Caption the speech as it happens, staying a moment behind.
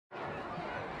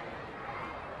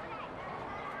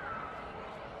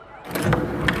Hello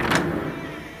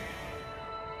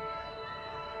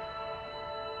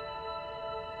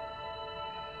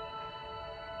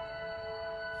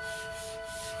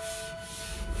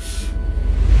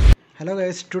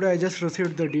guys, today I just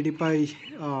received the DDPAI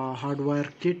hardwire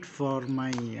kit for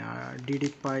my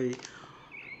DDPAI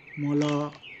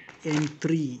Mola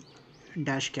M3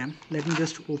 dash cam. Let me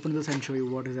just open this and show you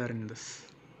what is there in this.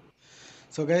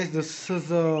 So guys, this is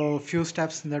the few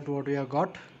steps that what we have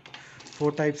got.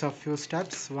 4 types of fuse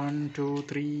steps, 1, 2,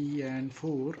 3 and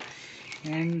 4,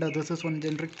 and this is one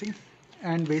generic thing,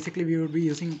 and basically we would be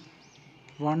using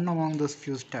one among this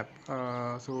fuse step.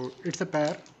 So it's a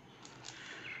pair,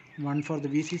 one for the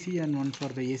VCC and one for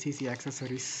the ACC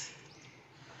accessories.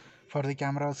 For the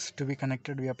cameras to be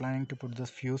connected, we are planning to put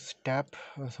this fuse tab.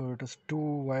 So it is 2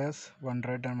 wires, one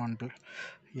red and one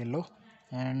yellow,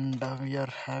 and we are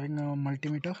having a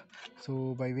multimeter,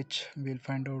 so by which we'll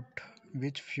find out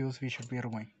which fuse we should be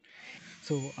removing.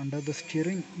 So under the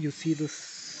steering you see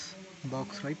this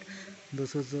box, right?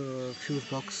 This is a fuse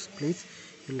box place.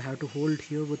 You'll have to hold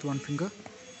here with one finger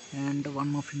and one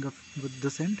more finger with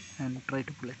this end and try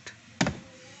to pull it.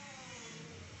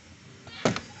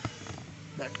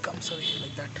 That comes away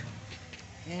like that,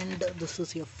 and this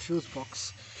is your fuse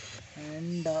box,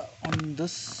 and on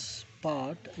this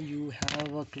part you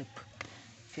have a clip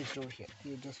fixed over here.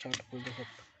 You just have to pull the hook.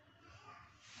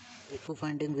 For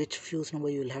finding which fuse number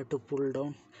you will have to pull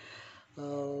down,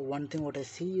 one thing what I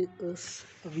see is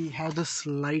we have this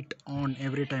light on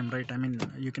every time, right? I mean,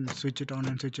 you can switch it on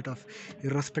and switch it off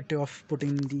irrespective of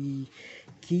putting the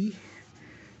key.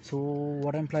 So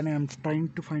what I'm planning, I'm trying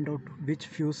to find out which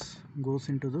fuse goes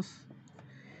into this.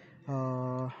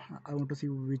 I want to see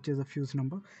which is the fuse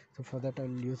number, so for that I'll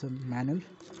use a manual.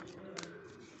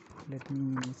 Let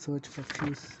me search for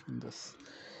fuse in this.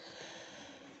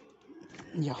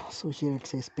 Yeah, so here it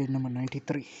says page number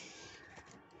 93.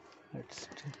 Let's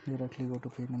directly go to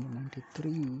page number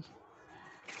 93.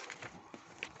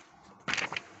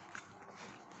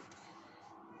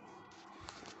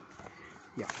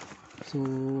 Yeah,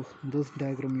 so this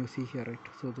diagram you see here, right?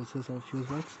 So this is our fuse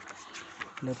box.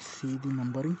 Let's see the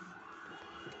numbering.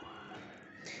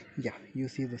 Yeah, you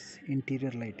see this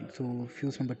interior lighting, so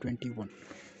fuse number 21,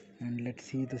 and let's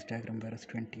see this diagram where is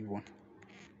 21.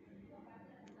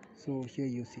 So here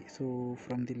you see, so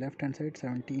from the left hand side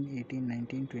 17, 18,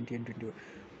 19, 20 and 21.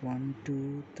 1,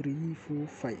 2, 3, 4,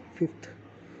 5, fifth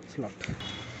slot.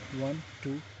 1,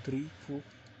 2, 3, 4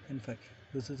 and 5.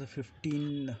 This is a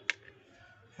 15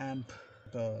 amp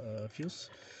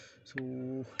fuse.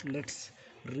 So let's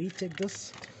recheck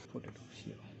this, put it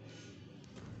here,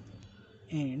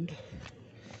 and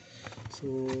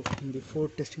so before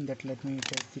testing that, let me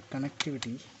test the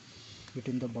connectivity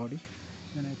between the body.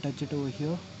 When I touch it over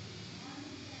here,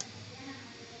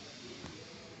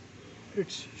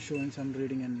 it's showing some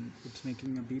reading and it's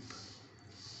making a beep.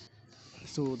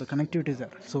 So the connectivity is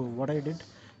there. So what I did,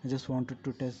 I just wanted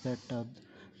to test that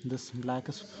this black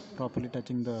is properly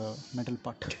touching the metal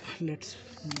part. Let's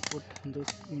put this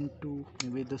into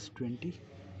maybe this 20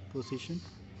 position.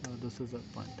 This is a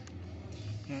point,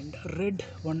 and red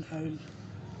one I will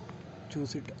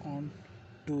choose it on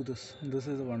to this. This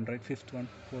is the one, right? Fifth one,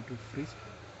 what to freeze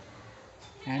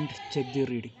and check the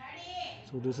reading.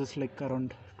 So this is like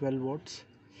around 12 watts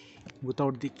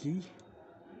without the key.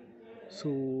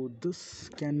 So this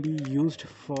can be used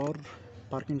for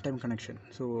parking time connection.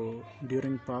 So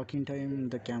during parking time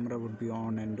the camera would be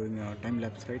on and doing a time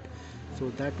lapse, right? So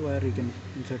that wire you can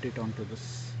insert it onto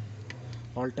this.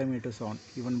 All time it is on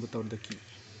even without the key.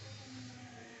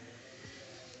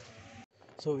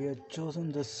 So we have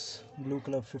chosen this blue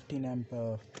color 15 amp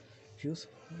fuse.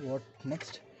 What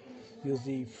next? Use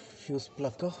the fuse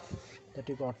plucker that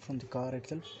you got from the car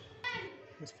itself.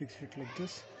 Just fix it like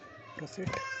this, press it,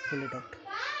 pull it out.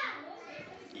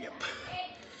 Yep.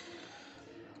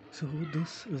 So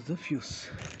this is the fuse,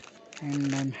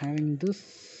 and I'm having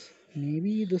this.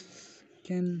 Maybe this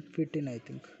can fit in, I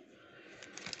think.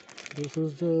 This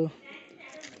is the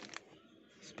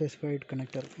specified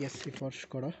connector. Yes, it was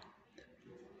Skoda.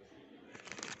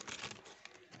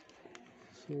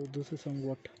 So this is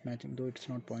somewhat matching, though it's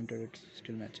not pointed, it's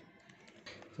still matching.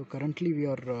 So currently we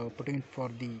are putting it for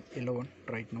the yellow one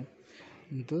right now.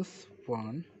 This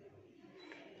one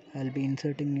I'll be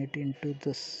inserting it into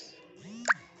this,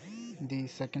 the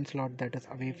second slot that is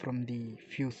away from the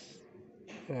fuse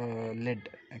led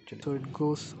actually. So it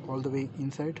goes all the way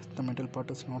inside, the metal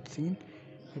part is not seen.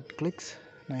 It clicks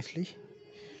nicely,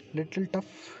 little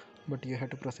tough, but you have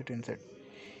to press it inside.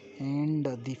 And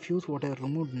the fuse what I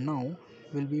removed now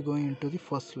will be going into the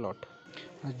first slot.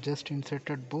 I just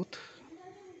inserted both.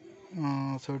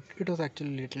 So it was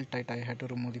actually a little tight. I had to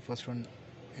remove the first one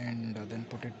and then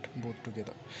put it both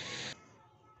together.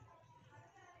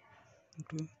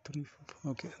 2, 3,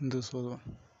 4. Okay, this was one.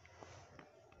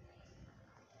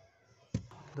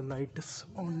 The light is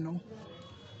on now.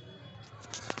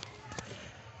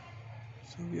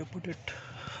 So we have put it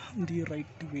the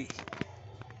right way,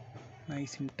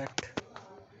 nice intact.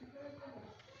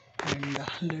 And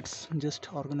let's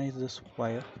just organize this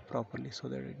wire properly so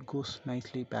that it goes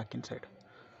nicely back inside.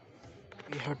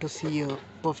 We have to see a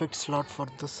perfect slot for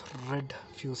this red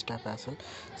fuse tab as well.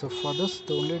 So for this,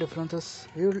 the only difference is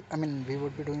we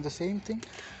would be doing the same thing,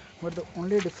 but the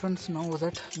only difference now is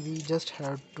that we just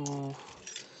have to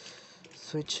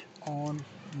switch on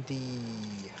the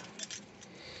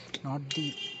not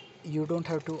the you don't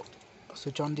have to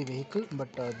switch on the vehicle,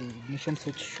 but the ignition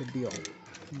switch should be on.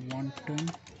 One turn,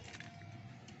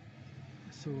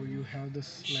 so you have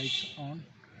this lights on.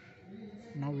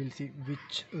 Now we'll see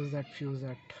which is that fuse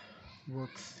that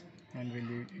works and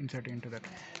we'll insert into that,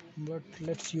 but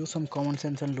let's use some common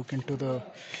sense and look into the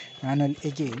manual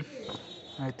again.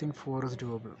 I think 4 is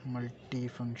doable.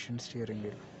 Multi-function steering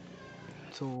wheel,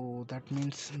 so that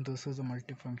means this is a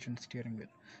multi-function steering wheel,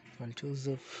 so I'll choose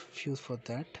the fuse for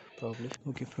that probably.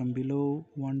 Okay, from below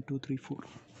 1 2 3 4,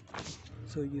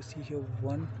 so you see here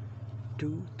 1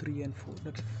 2 3 and 4,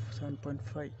 that's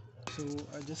 7.5. So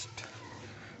I just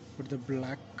put the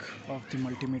black of the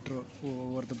multimeter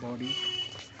over the body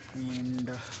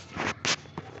and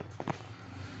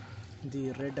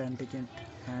the red anti-gate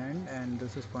hand, and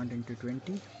this is pointing to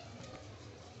 20.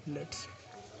 Let's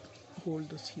hold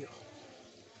this here,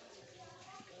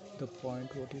 the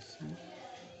point what you see,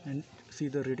 and see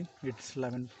the reading, it's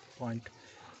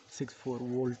 11.64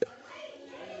 volt.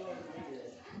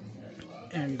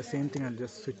 And the same thing, I'll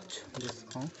just switch this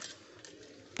off,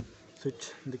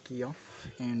 switch the key off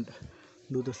and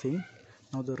do the same.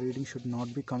 Now the reading should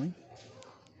not be coming,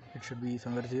 it should be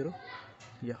somewhere 0.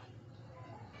 Yeah,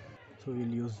 so we'll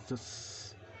use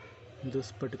this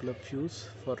particular fuse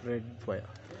for red wire,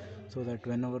 so that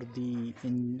whenever the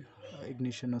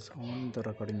ignition is on, the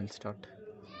recording will start.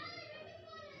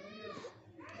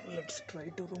 Let's try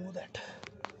to remove that.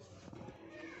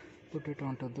 Put it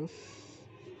onto this,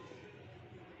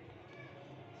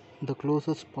 the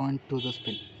closest point to the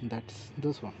pin, that's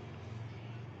this one.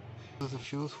 This is the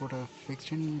fuse what I've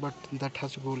fixed in, but that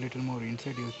has to go a little more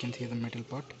inside. You can see the metal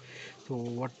part. So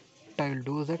what I'll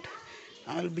do is that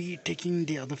I'll be taking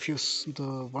the other fuse,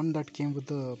 the one that came with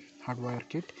the hardwire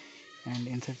kit, and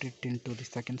insert it into the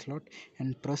second slot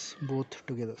and press both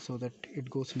together so that it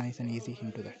goes nice and easy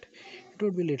into that. It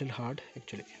would be a little hard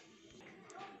actually.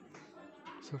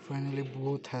 So finally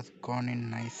both has gone in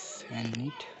nice and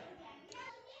neat.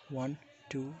 1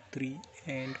 2 3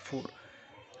 and 4,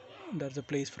 that's the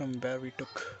place from where we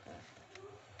took.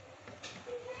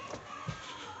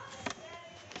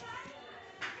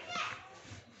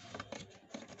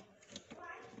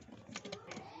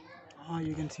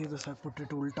 You can see this, I put it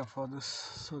ulta for this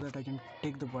so that I can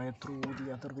take the wire through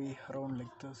the other way around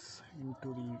like this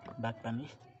into the back panel.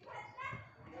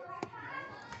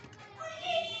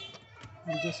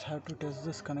 We just have to test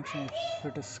this connection if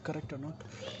it is correct or not.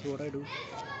 So what I do,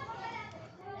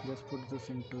 just put this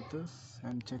into this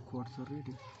and check what's the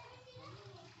reading.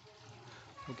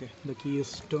 Okay, the key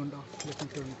is turned off. Let me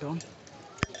turn it on,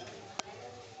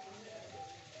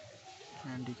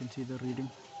 and you can see the reading.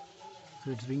 So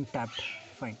it's being tapped.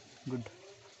 Fine, good.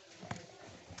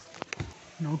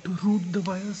 Now to route the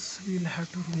wires, we'll have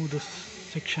to remove this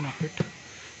section of it.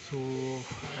 So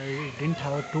I didn't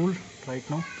have a tool right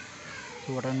now,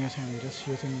 so what I'm just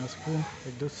using a spoon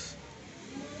like this.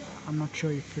 I'm not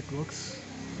sure if it works.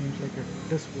 Seems like it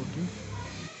is working.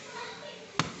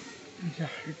 Yeah,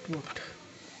 it worked.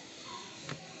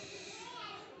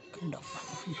 Kind of.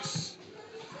 Yes.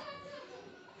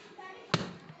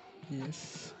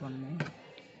 Yes, one more.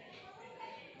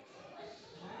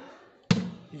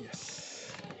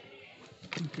 Yes. I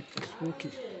think it was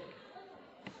working.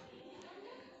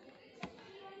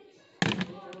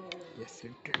 Yes,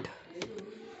 it did.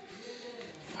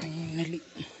 Finally,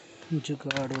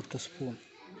 jugaad with the spoon.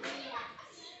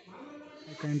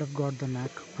 I kind of got the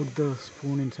knack. Put the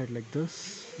spoon inside like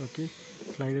this. Okay,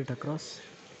 slide it across.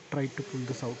 Try to pull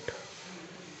this out,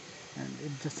 and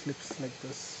it just slips like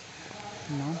this.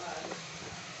 Now,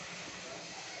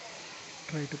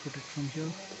 try to put it from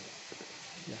here.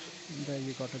 Yeah, there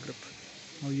you got a grip.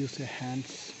 Now use your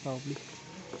hands probably.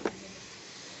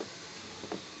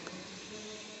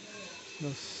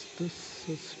 This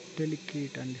is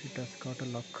delicate and it has got a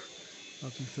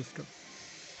locking system.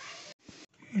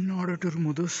 In In order to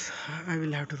remove this, I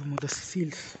will have to remove the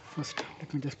seals first.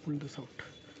 Let me just pull this out.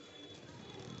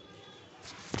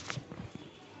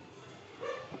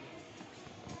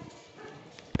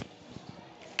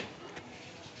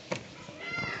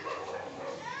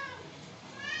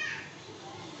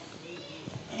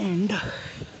 And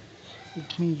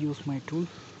let me use my tool.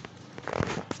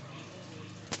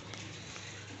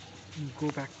 Go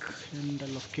back and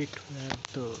locate where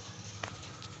the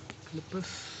clip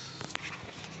is.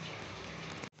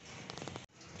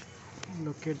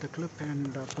 Locate the clip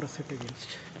and press it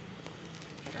against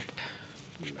that.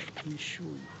 Let me show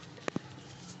you.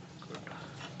 Good.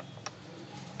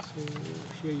 So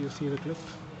here you see the clip.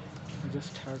 I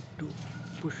just have to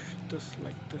push this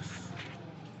like this.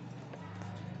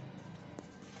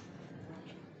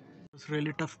 It's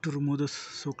really tough to remove this.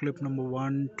 So clip number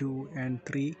 1, 2 and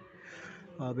 3.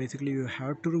 Basically you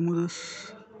have to remove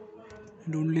this,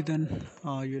 and only then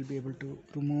you'll be able to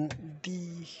remove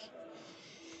the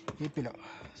A pillar.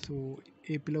 So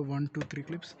A pillar 1, 2, 3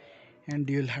 clips, and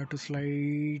you'll have to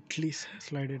slightly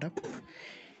slide it up.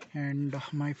 And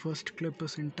my first clip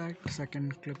is intact,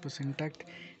 second clip is intact,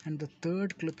 and the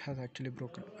third clip has actually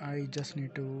broken. I just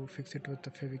need to fix it with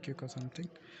a Fevikwik or something.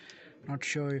 Not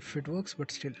sure if it works, but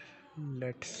still,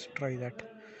 let's try that.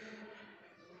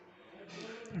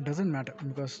 It doesn't matter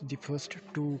because the first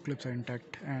two clips are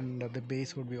intact and the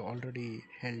base would be already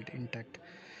held intact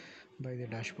by the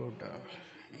dashboard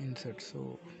insert,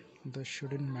 so this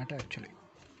shouldn't matter actually.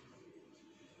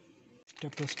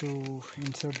 Step is to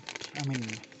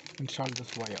install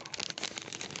this wire.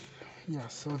 Yeah,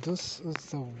 so this is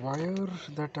the wire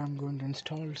that I'm going to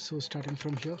install. So starting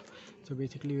from here, so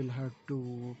basically you'll have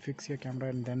to fix your camera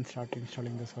and then start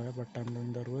installing this wire, but I'm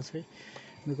doing the reverse way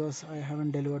because I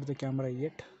haven't delivered the camera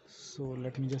yet. So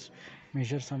let me just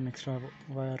measure some extra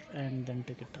wire and then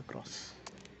take it across.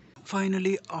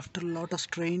 Finally, after a lot of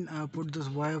strain, I put this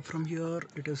wire from here.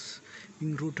 It is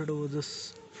being routed over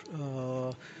this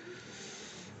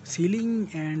ceiling,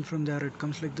 and from there it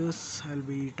comes like this. I'll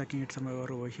be tucking it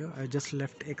somewhere over here. I just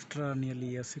left extra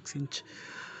nearly a 6-inch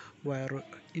wire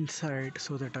inside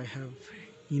so that I have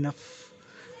enough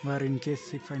wire in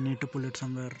case if I need to pull it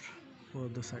somewhere over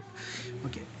the side.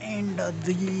 Okay, and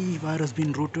the wire has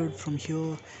been routed from here,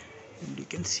 and you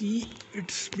can see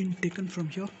it's been taken from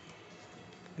here,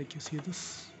 like you see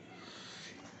this,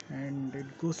 and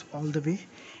it goes all the way,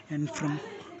 and from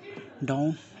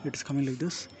down it's coming like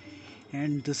this,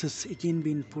 and this is again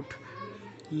being put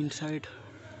inside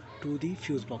to the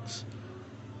fuse box.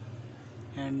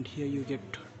 And here you get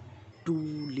two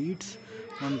leads,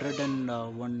 one red and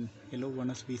one yellow. One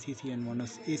is VCC and one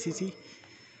is ACC.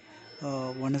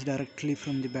 One is directly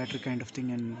from the battery kind of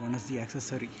thing and one is the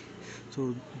accessory.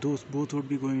 So those both would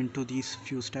be going into these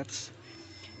few steps.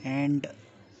 And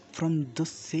from the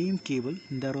same cable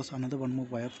there was another one more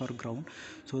wire for ground,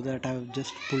 so that I have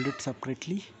just pulled it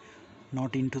separately,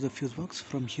 not into the fuse box.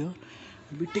 From here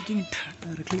I'll be taking it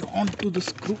directly onto the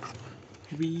screw.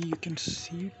 Maybe you can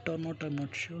see it or not, I'm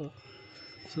not sure.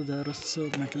 So there is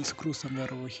a metal screw somewhere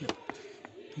over here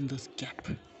in this gap.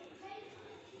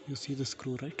 You see the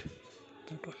screw, right?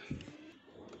 That one.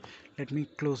 Let me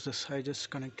close this. I just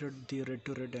connected the red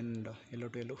to red and yellow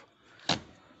to yellow.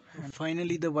 And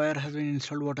finally the wire has been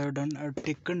installed. What I've done, I've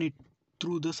taken it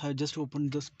through this. I just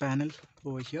opened this panel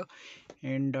over here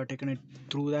and taken it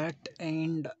through that,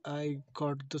 and I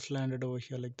got this landed over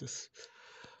here like this.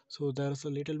 So there's a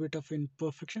little bit of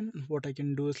imperfection. What I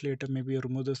can do is later maybe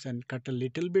remove this and cut a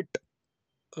little bit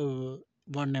 1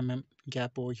 mm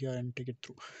gap over here and take it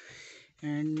through.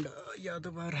 And yeah,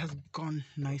 the wire has gone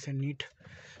nice and neat.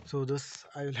 So this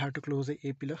I will have to close the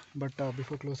A pillar, but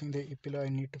before closing the A pillar I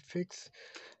need to fix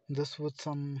this with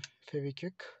some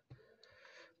Fevikwik.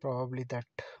 Probably that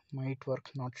might work,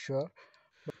 not sure.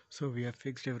 So we have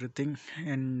fixed everything,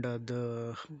 and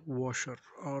the washer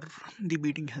or the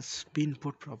beading has been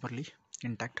put properly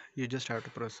intact. You just have to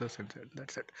process it,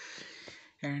 that's it.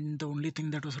 And the only thing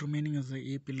that was remaining is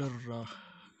the A pillar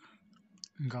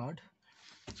guard.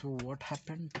 So what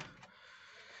happened,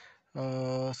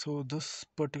 so this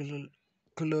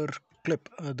particular clip,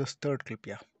 this third clip,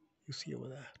 yeah, you see over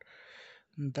there,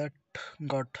 that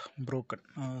got broken.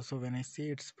 So when I say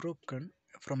it's broken,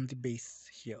 from the base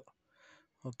here,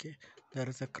 okay, there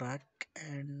is a crack,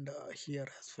 and here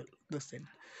as well the same.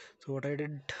 So what I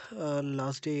did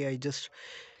last day, I just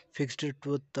fixed it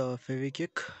with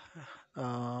Fevikwik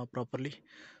properly.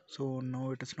 So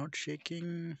now it is not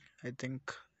shaking. I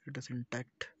think it is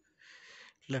intact.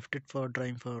 Left it for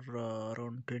drying for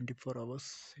around 24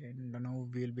 hours, and now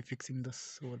we'll be fixing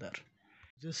this over there.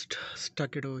 Just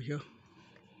stuck it over here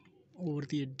over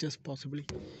the edges possibly,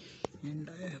 and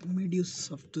I have made use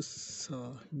of this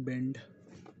bend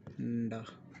and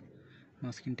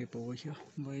masking tape over here.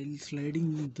 While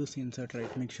sliding this insert,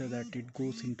 right, make sure that it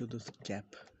goes into this gap,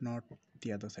 not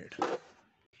the other side.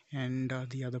 And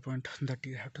the other point that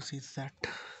you have to see is that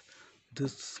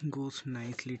this goes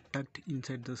nicely tucked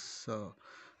inside this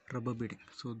rubber beading.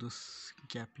 So this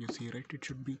gap you see, right, it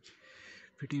should be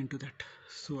fitting into that.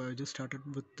 So I just started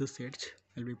with this edge.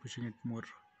 I'll be pushing it more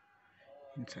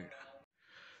inside.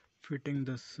 Fitting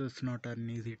this is not an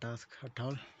easy task at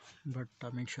all, but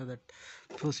make sure that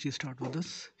first you start with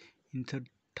this, insert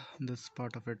this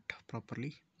part of it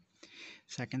properly.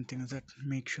 Second thing is that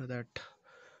make sure that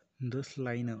this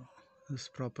liner is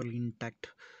properly intact,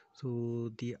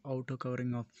 so the outer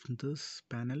covering of this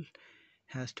panel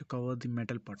has to cover the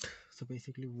metal part. So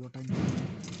basically what I mean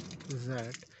is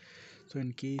that, so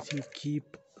in case you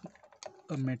keep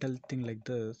a metal thing like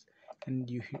this and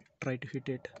you try to hit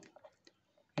it,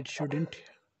 it shouldn't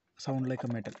sound like a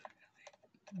metal.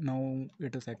 Now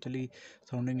it is actually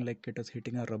sounding like it is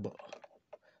hitting a rubber.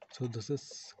 So this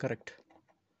is correct.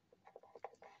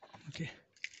 Okay.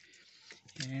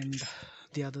 And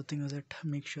the other thing is that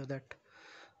make sure that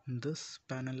this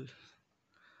panel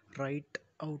right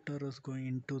outer is going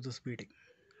into this beading.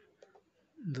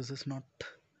 This is not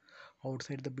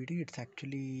outside the beading, it's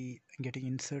actually getting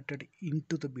inserted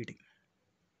into the beading,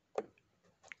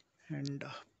 and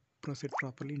proceed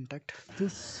properly intact.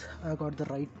 This I got the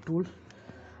right tool,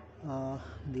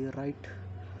 the right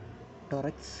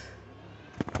Torx,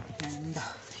 and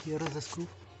here is the screw.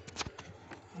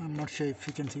 I'm not sure if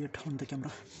you can see it on the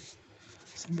camera.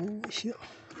 Somewhere here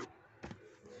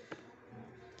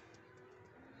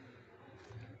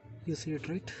you see it,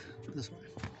 right? This one.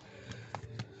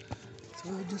 So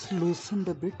I just loosened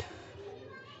a bit,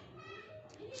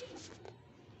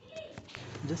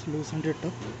 just loosened it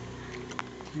up,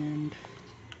 and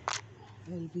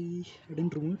I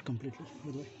didn't remove it completely,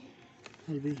 by the way.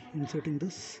 I'll be inserting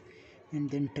this and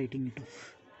then tightening it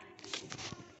off.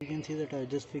 You can see that I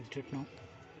just fixed it now.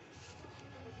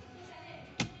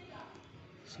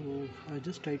 So I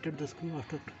just tightened the screw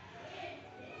after.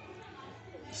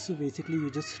 So basically you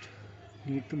just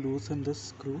need to loosen this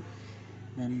screw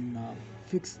and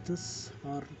fix this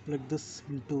or plug this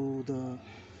into the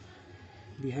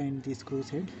behind the screw's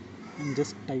head and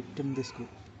just tighten the screw.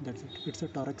 That's it. It's a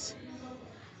Torx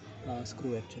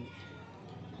screw actually.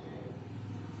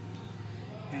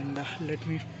 And let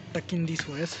me tuck in these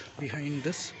wires behind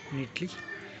this neatly,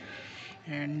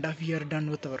 and we are done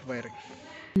with our wiring.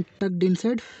 Tucked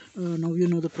inside. Now you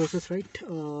know the process, right?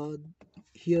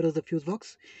 Here is the fuse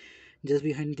box just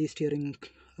behind the steering,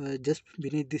 just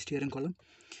beneath the steering column.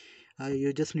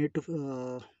 You just need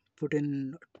to put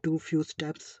in two fuse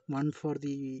tabs, one for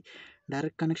the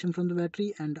direct connection from the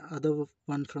battery and other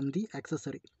one from the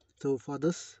accessory. So for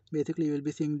this, basically you will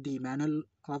be seeing the manual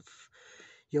of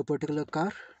your particular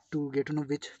car to get to know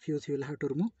which fuse you will have to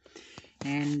remove,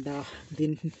 and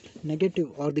the negative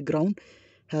or the ground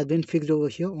has been fixed over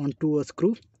here onto a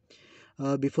screw.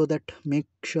 Before that, make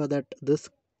sure that this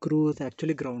screw is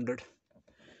actually grounded.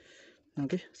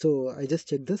 Okay, so I just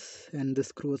checked this and the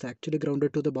screw is actually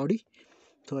grounded to the body.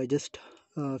 So I just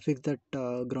fixed that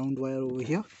ground wire over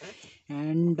here,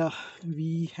 and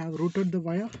we have routed the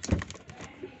wire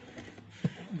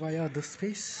via this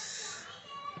space.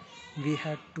 We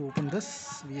had to open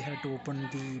this, we had to open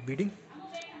the beading,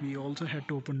 we also had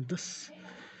to open this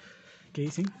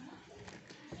casing,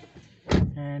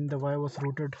 and the wire was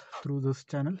routed through this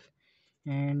channel,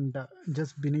 and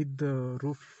just beneath the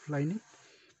roof lining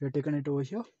we have taken it over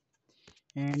here,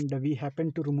 and we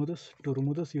happen to remove this. To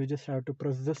remove this, you just have to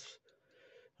press this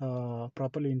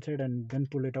properly inside and then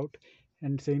pull it out,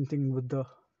 and same thing with the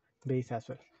base as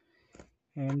well.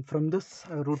 And from this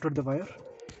I routed the wire,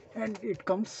 and it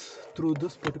comes through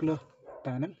this particular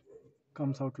panel,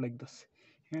 comes out like this.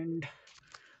 And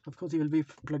of course you will be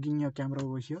plugging your camera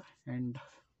over here and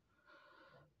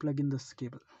plug in this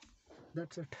cable.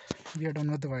 That's it. We are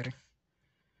done with the wiring.